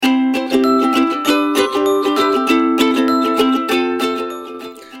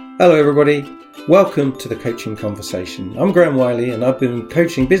Hello everybody, welcome to the Coaching Conversation. I'm Graham Wiley and I've been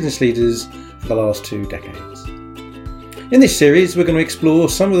coaching business leaders for the last 2 decades. In this series we're going to explore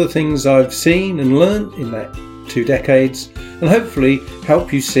some of the things I've seen and learned in that 2 decades and hopefully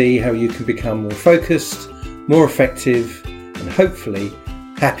help you see how you can become more focused, more effective and hopefully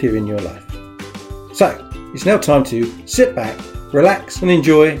happier in your life. So it's now time to sit back, relax and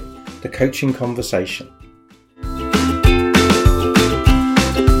enjoy the Coaching Conversation.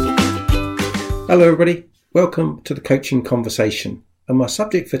 Hello everybody, welcome to the Coaching Conversation, and my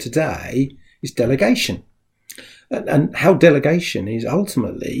subject for today is delegation and how delegation is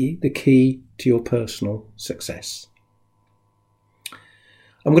ultimately the key to your personal success.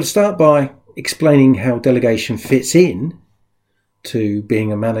 I'm going to start by explaining how delegation fits in to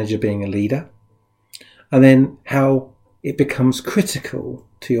being a manager, being a leader, and then how it becomes critical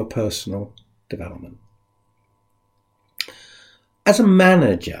to your personal development. As a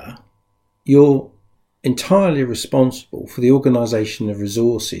manager, you're entirely responsible for the organisation of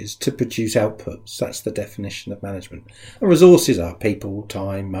resources to produce outputs. That's the definition of management. And resources are people,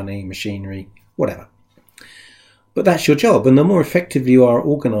 time, money, machinery, whatever. But that's your job, and the more effective you are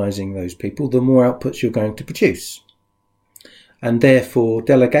organising those people, the more outputs you're going to produce. And therefore,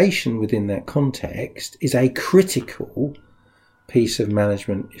 delegation within that context is a critical piece of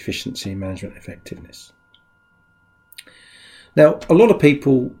management efficiency and management effectiveness. Now, a lot of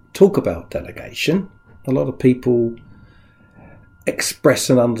people talk about delegation. A lot of people express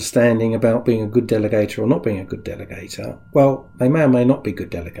an understanding about being a good delegator or not being a good delegator. Well, they may or may not be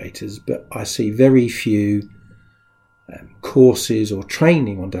good delegators, but I see very few courses or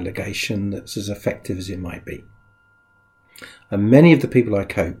training on delegation that's as effective as it might be. And many of the people I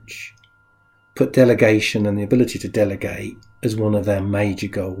coach put delegation and the ability to delegate as one of their major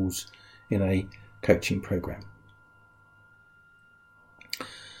goals in a coaching program.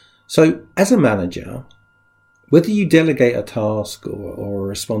 So as a manager, whether you delegate a task or a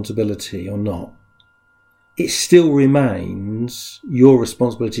responsibility or not, it still remains your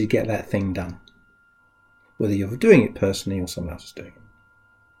responsibility to get that thing done, whether you're doing it personally or someone else is doing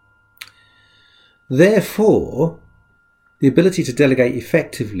it. Therefore, the ability to delegate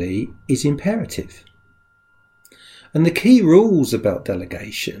effectively is imperative. And the key rules about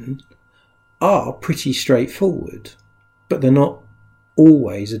delegation are pretty straightforward, but they're not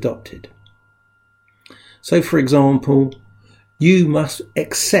always adopted. So, for example, you must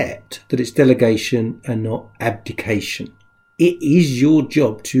accept that it's delegation and not abdication. It is your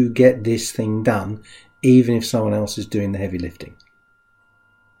job to get this thing done, even if someone else is doing the heavy lifting.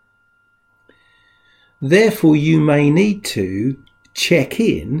 Therefore, you may need to check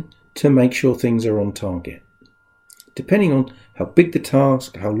in to make sure things are on target. Depending on how big the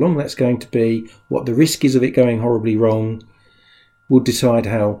task, how long that's going to be, what the risk is of it going horribly wrong, will decide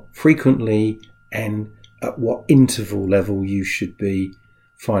how frequently and at what interval level you should be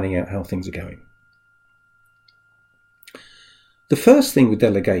finding out how things are going. The first thing with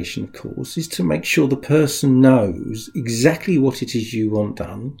delegation, of course, is to make sure the person knows exactly what it is you want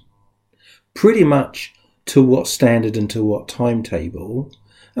done, pretty much to what standard and to what timetable,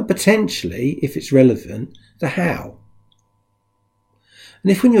 and potentially, if it's relevant, the how.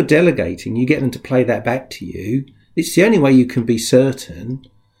 And if when you're delegating you get them to play that back to you, it's the only way you can be certain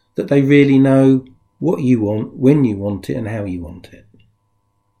that they really know what you want, when you want it, and how you want it.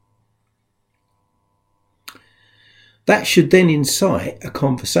 That should then incite a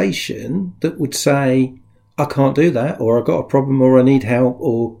conversation that would say, I can't do that, or I've got a problem, or I need help,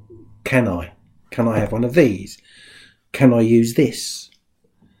 or can I? Can I have one of these? Can I use this?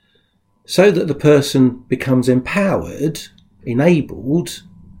 So that the person becomes empowered, enabled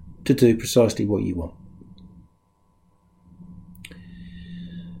to do precisely what you want.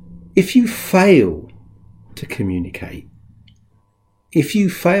 If you fail to communicate, if you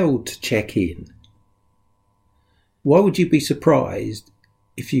fail to check in, why would you be surprised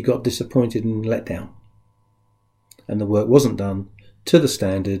if you got disappointed and let down and the work wasn't done to the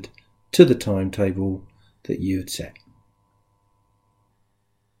standard, to the timetable that you had set?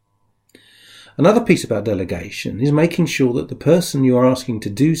 Another piece about delegation is making sure that the person you're asking to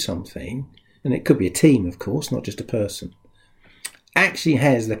do something, and it could be a team of course, not just a person, actually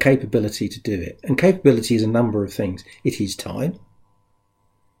has the capability to do it. And capability is a number of things. It is time,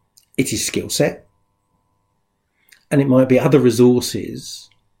 it is skill set, and it might be other resources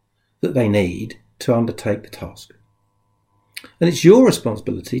that they need to undertake the task. And it's your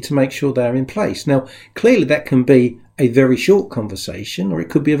responsibility to make sure they're in place. Now, clearly that can be a very short conversation, or it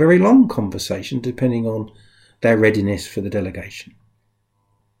could be a very long conversation, depending on their readiness for the delegation.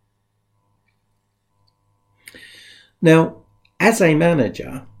 Now, as a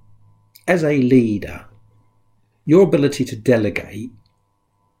manager, as a leader, your ability to delegate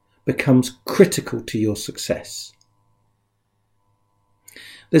becomes critical to your success.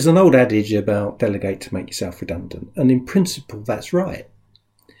 There's an old adage about delegate to make yourself redundant, and in principle that's right.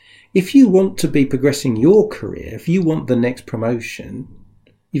 If you want to be progressing your career, if you want the next promotion,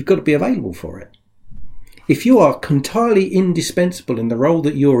 you've got to be available for it. If you are entirely indispensable in the role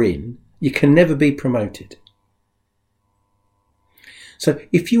that you're in, you can never be promoted. So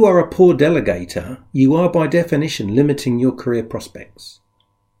if you are a poor delegator, you are by definition limiting your career prospects.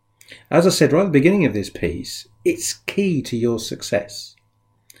 As I said right at the beginning of this piece, it's key to your success.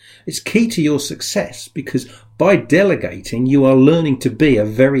 It's key to your success because by delegating, you are learning to be a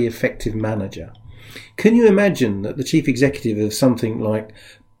very effective manager. Can you imagine that the chief executive of something like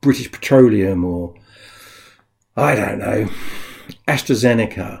British Petroleum or, I don't know,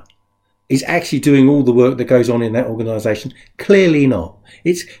 AstraZeneca is actually doing all the work that goes on in that organisation? Clearly not.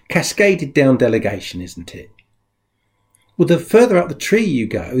 It's cascaded down delegation, isn't it? Well, the further up the tree you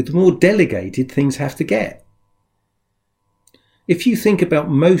go, the more delegated things have to get. If you think about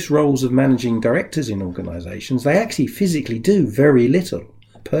most roles of managing directors in organisations, they actually physically do very little,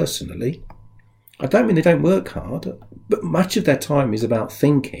 personally. I don't mean they don't work hard, but much of their time is about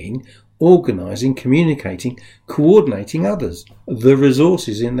thinking, organising, communicating, coordinating others, the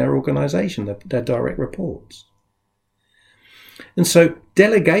resources in their organisation, their direct reports. And so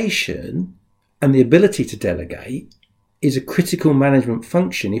delegation and the ability to delegate is a critical management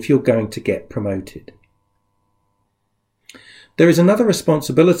function if you're going to get promoted. There is another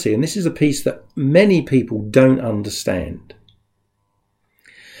responsibility, and this is a piece that many people don't understand.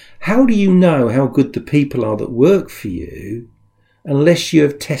 How do you know how good the people are that work for you unless you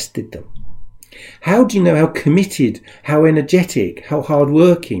have tested them? How do you know how committed, how energetic, how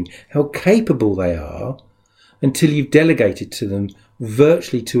hardworking, how capable they are until you've delegated to them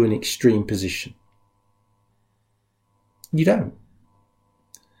virtually to an extreme position? You don't.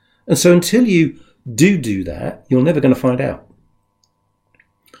 And so until you do that, you're never going to find out.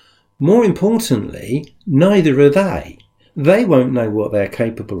 More importantly, neither are they. They won't know what they're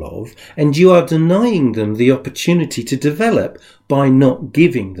capable of, and you are denying them the opportunity to develop by not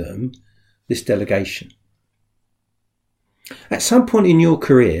giving them this delegation. At some point in your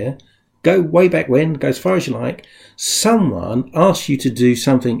career, go way back when, go as far as you like, someone asked you to do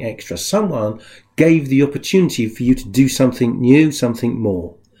something extra. Someone gave the opportunity for you to do something new, something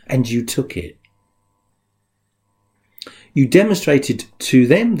more, and you took it. You demonstrated to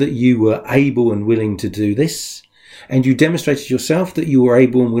them that you were able and willing to do this, and you demonstrated yourself that you were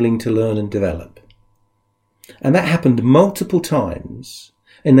able and willing to learn and develop. And that happened multiple times,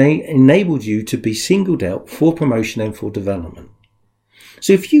 and they enabled you to be singled out for promotion and for development.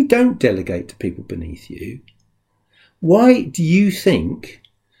 So if you don't delegate to people beneath you, why do you think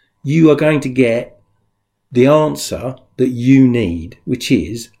you are going to get the answer that you need, which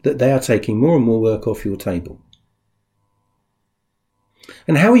is that they are taking more and more work off your table?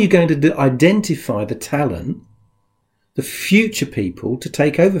 And how are you going to identify the talent, the future people to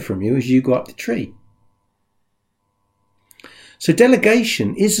take over from you as you go up the tree? So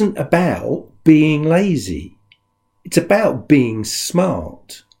delegation isn't about being lazy. It's about being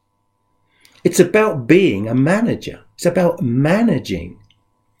smart. It's about being a manager. It's about managing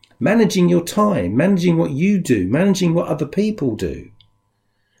your time, managing what you do, managing what other people do,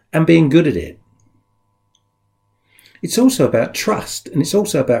 and being good at it. It's also about trust, and it's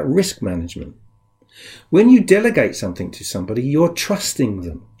also about risk management. When you delegate something to somebody, you're trusting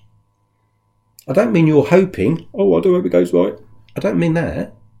them. I don't mean you're hoping, I do hope it goes right. I don't mean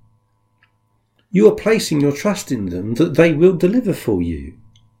that. You are placing your trust in them that they will deliver for you,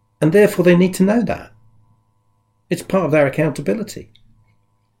 and therefore they need to know that. It's part of their accountability.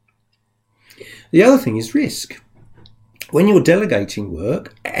 The other thing is risk. When you're delegating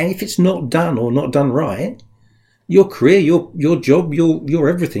work, and if it's not done or not done right, your career, your job, your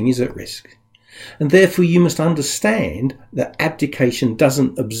everything is at risk. And therefore you must understand that abdication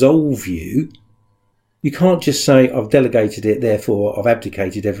doesn't absolve you. You can't just say, I've delegated it, therefore I've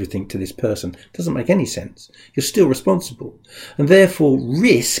abdicated everything to this person. It doesn't make any sense. You're still responsible. And therefore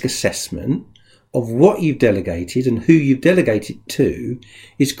risk assessment of what you've delegated and who you've delegated to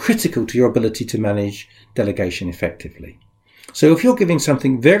is critical to your ability to manage delegation effectively. So if you're giving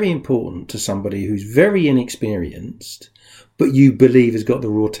something very important to somebody who's very inexperienced, but you believe has got the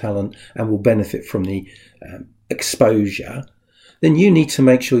raw talent and will benefit from the exposure, then you need to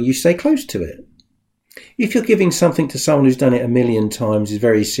make sure you stay close to it. If you're giving something to someone who's done it a million times, is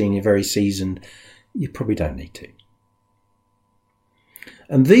very senior, very seasoned, you probably don't need to.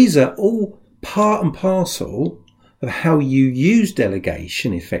 And these are all part and parcel of how you use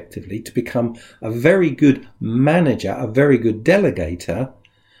delegation effectively to become a very good manager, a very good delegator,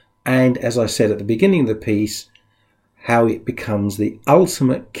 and, as I said at the beginning of the piece, how it becomes the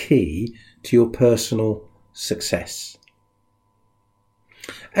ultimate key to your personal success.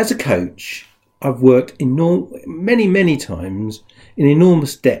 As a coach, I've worked many times in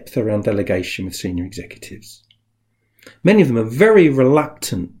enormous depth around delegation with senior executives. Many of them are very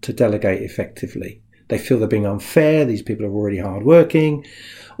reluctant to delegate effectively. They feel they're being unfair, these people are already hardworking,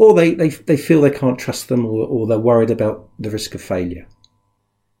 or they feel they can't trust them, or they're worried about the risk of failure.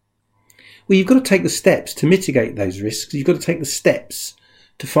 Well, you've got to take the steps to mitigate those risks. You've got to take the steps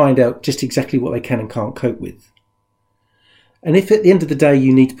to find out just exactly what they can and can't cope with. And if at the end of the day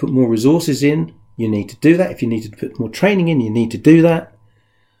you need to put more resources in, you need to do that. If you need to put more training in, you need to do that.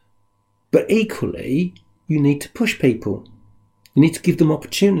 But equally, you need to push people. You need to give them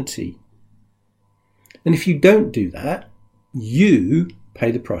opportunity. And if you don't do that, you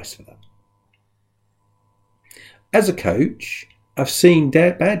pay the price for that. As a coach, I've seen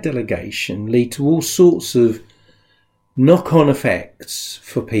bad delegation lead to all sorts of knock-on effects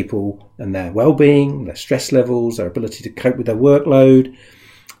for people and their well-being, their stress levels, their ability to cope with their workload,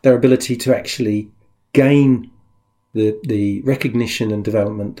 their ability to actually gain the recognition and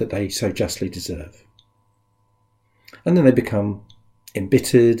development that they so justly deserve. And then they become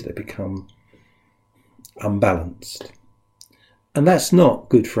embittered, they become unbalanced. And that's not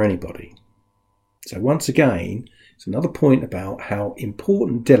good for anybody. So once again, it's another point about how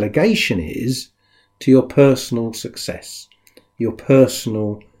important delegation is to your personal success, your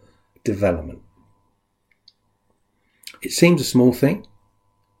personal development. It seems a small thing,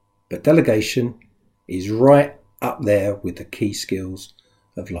 but delegation is right up there with the key skills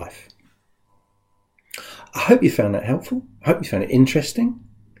of life. I hope you found that helpful. I hope you found it interesting.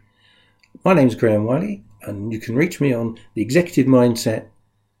 My name's Graham Wiley, and you can reach me on the Executive Mindset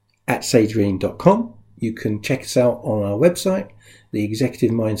at sagegreen.com. You can check us out on our website,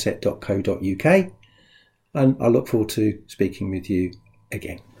 theexecutivemindset.co.uk. And I look forward to speaking with you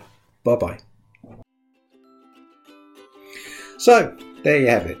again. Bye-bye. So, there you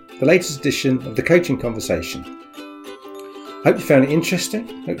have it, the latest edition of the Coaching Conversation. Hope you found it interesting,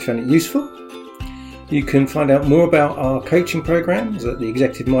 hope you found it useful. You can find out more about our coaching programs at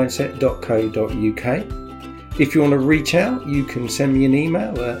theexecutivemindset.co.uk. If you want to reach out, you can send me an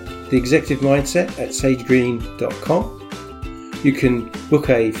email at theexecutivemindset@sagegreen.com. You can book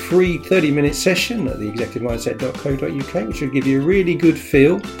a free 30-minute session at theexecutivemindset.co.uk, which will give you a really good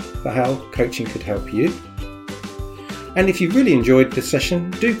feel for how coaching could help you. And if you really enjoyed the session,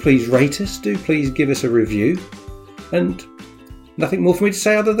 do please rate us, do please give us a review. And nothing more for me to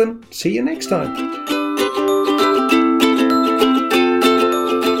say other than see you next time.